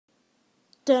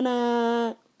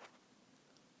Ta-da!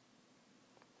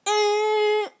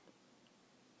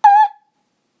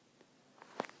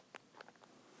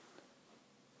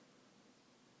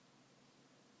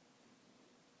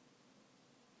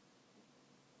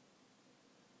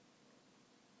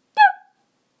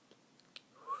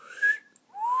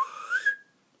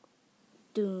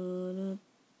 Do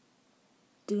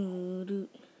do do.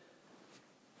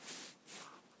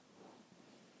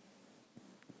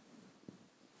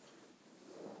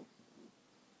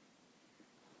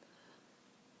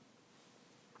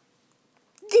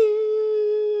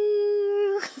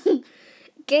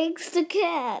 Gangsta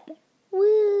cat.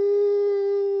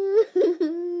 Woo!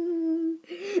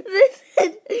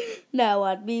 Now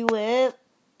watch me whip.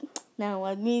 Now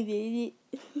watch me baby.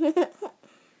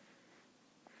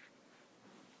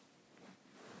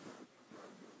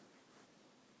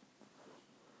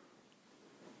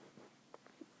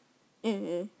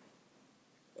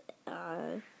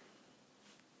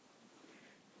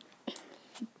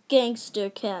 Gangster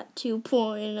Cat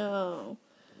 2.0.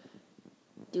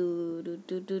 Do do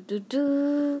do do do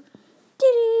do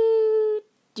do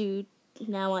do.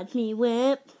 Now watch me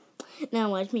whip.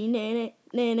 Now watch me nail it.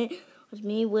 Watch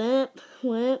me whip.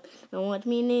 Now watch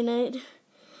me nail it.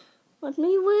 Watch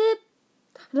me whip.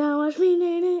 Now watch me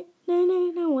nail it.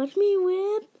 Now watch me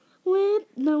whip.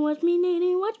 Now watch me nail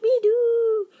it. Watch me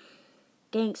do.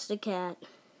 Gangsta Cat.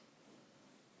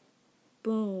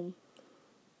 Boom.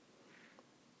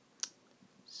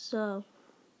 So,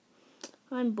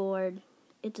 I'm bored.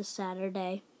 It's a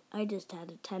Saturday. I just had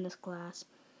a tennis class.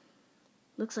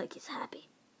 Looks like he's happy.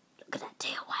 Look at that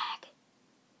tail wag.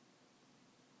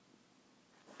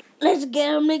 Let's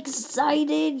get him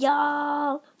excited,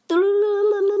 y'all.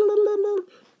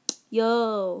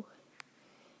 Yo.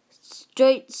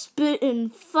 Straight spitting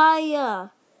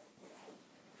fire.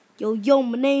 Yo,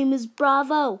 my name is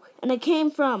Bravo, and I came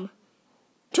from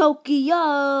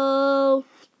Tokyo.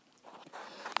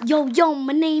 Yo,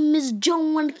 my name is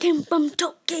Joe, and I came from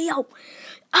Tokyo.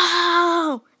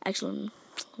 Oh! Actually,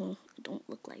 I don't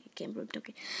look like I came from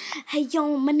Tokyo. Hey,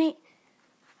 yo, my name...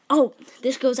 Oh,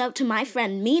 this goes out to my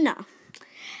friend, Mina.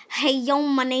 Hey, yo,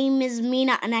 my name is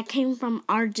Mina, and I came from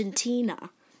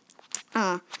Argentina.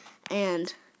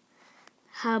 And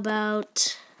how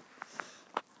about...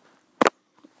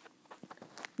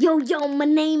 Yo, my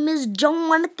name is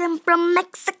Joe, and I came from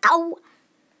Mexico.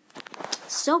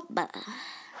 So,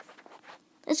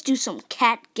 let's do some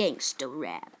cat gangster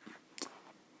rap.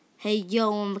 Hey,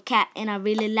 yo, I'm a cat, and I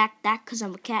really like that, 'cause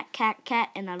I'm a cat,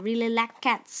 and I really like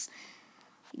cats.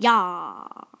 Yeah.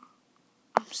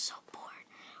 I'm so bored.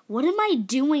 What am I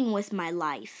doing with my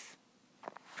life?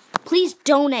 Please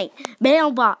donate.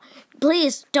 Mailbot.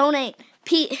 Please donate.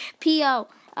 P.O.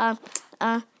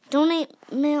 Donate.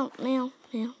 Mail.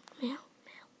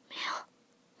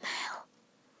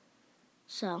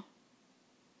 So,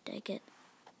 take it.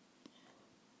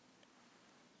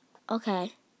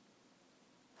 Okay.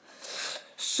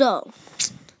 So,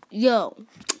 yo,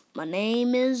 my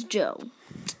name is Joe,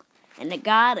 and I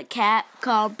got a cat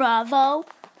called Bravo.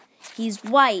 He's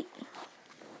white,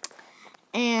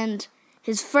 and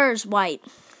his fur's white,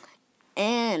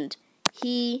 and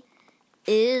he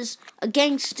is a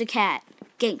gangster cat.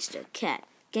 Gangster cat.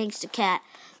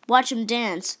 Watch him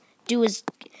dance.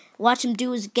 Watch him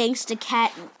do his gangster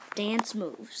cat dance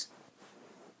moves.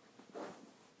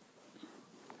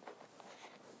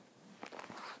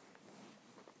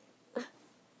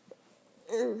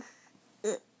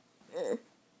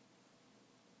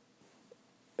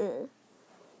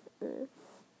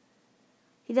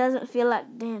 He doesn't feel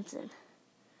like dancing,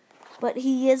 but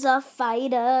he is a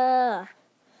fighter.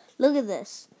 Look at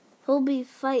this. He'll be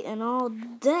fighting all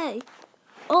day.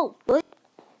 Oh, wait.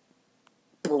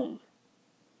 Boom.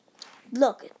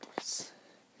 Look at this.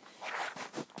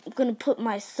 I'm gonna put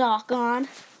my sock on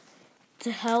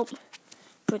to help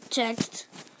protect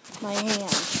my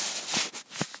hand.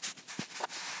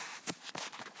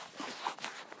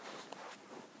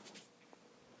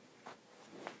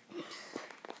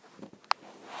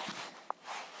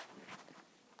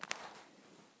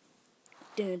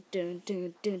 Dun dun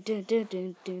dun dun dun dun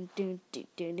dun dun dun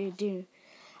dun dun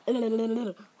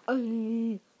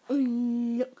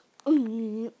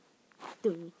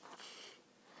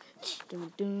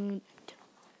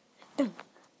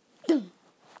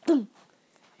dun.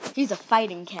 He's a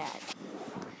fighting cat.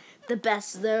 The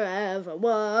best there ever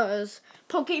was.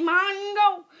 Pokemon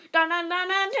Go. Da da da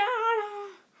da da.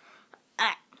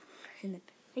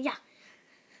 Yeah.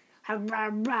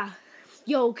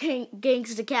 Yo,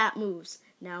 gangsta cat moves.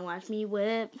 Now watch me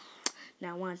whip.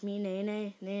 Now watch me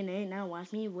nay. Now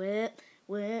watch me whip.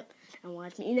 whip. Now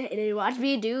watch me, watch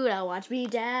me do. Now watch me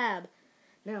dab.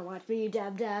 Now watch me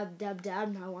dab, dab, dab,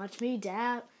 dab. Now watch me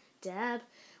dab, dab.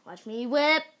 Watch me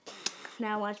whip.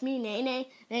 Now watch me nay, nay,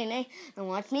 nay, nay. Now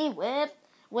watch me whip,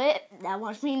 whip. Now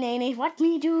watch me nay, nay. Watch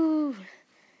me do.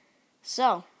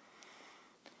 So,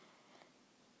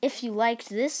 if you liked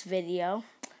this video,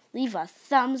 leave a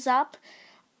thumbs up.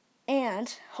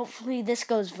 And hopefully this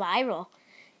goes viral.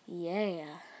 Yeah.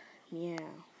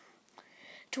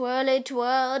 Twirly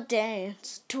twirl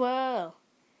dance, twirl.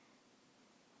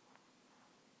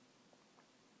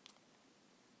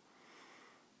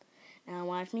 Now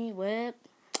watch me whip.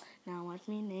 Now watch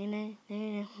me nay nay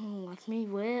nay nay. Watch me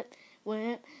whip,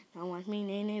 whip. Now watch me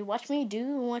nay nay. Watch me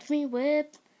do. Watch me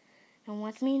whip. Now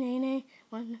watch me nay nay.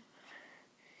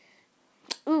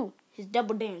 Ooh, he's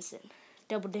double dancing.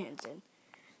 Double dancing.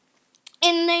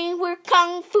 And they were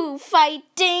kung fu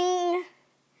fighting.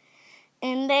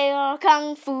 And they are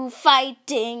kung fu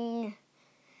fighting.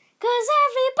 'Cause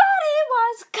everybody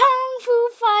was kung fu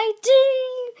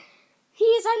fighting.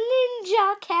 He's a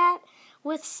ninja cat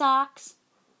with socks.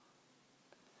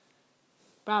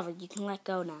 Bravo, you can let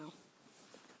go now.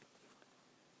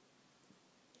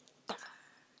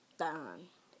 Done.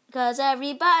 'Cause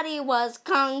everybody was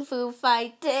kung fu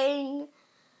fighting.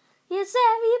 Yes,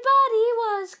 everybody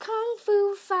was kung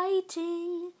fu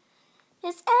fighting.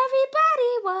 Yes,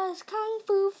 everybody was kung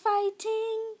fu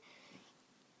fighting.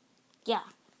 Yeah.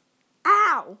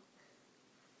 Ow!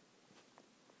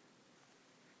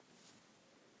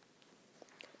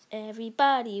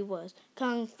 Everybody was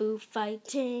kung fu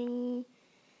fighting.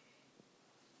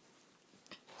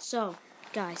 So,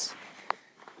 guys,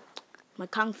 my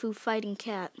kung fu fighting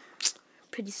cat,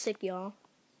 pretty sick, y'all.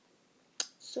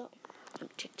 So, let me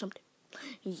check something.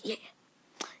 Yeah.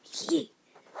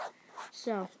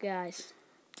 So, guys,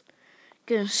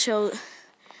 I'm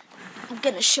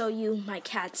gonna show you my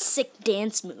cat's sick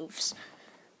dance moves.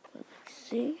 Let me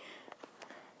see.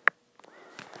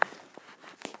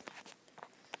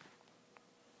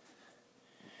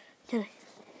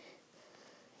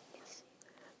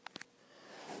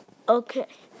 Okay,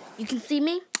 you can see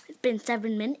me. It's been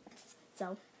 7 minutes.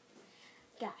 So,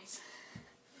 guys,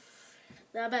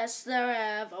 the best there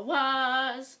ever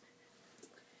was.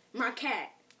 My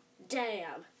cat,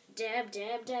 dab, dab,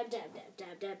 dab, dab, dab, dab,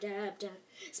 dab, dab, dab, dab.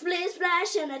 Split,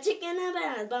 splash, and a tick in the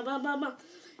bath. Bum, bum, bum, bum.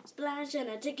 Splash and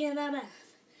a tick in the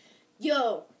bath.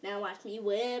 Yo, now watch me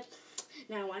whip.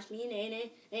 Now watch me nay,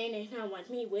 nay, nay, nay. Now watch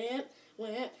me whip,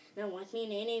 whip. Now watch me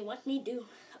nay, nay. Watch me do.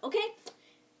 Okay?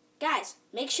 Guys,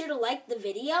 make sure to like the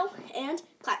video and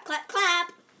clap, clap,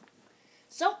 clap.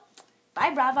 So,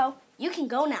 bye, Bravo. You can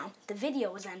go now. The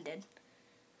video was ended.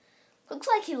 Looks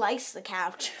like he likes the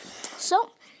couch.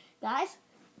 So, guys,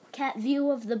 cat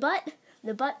view of the butt.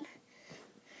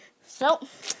 So,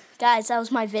 guys, that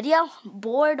was my video.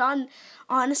 Bored on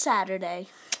a Saturday.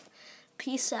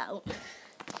 Peace out.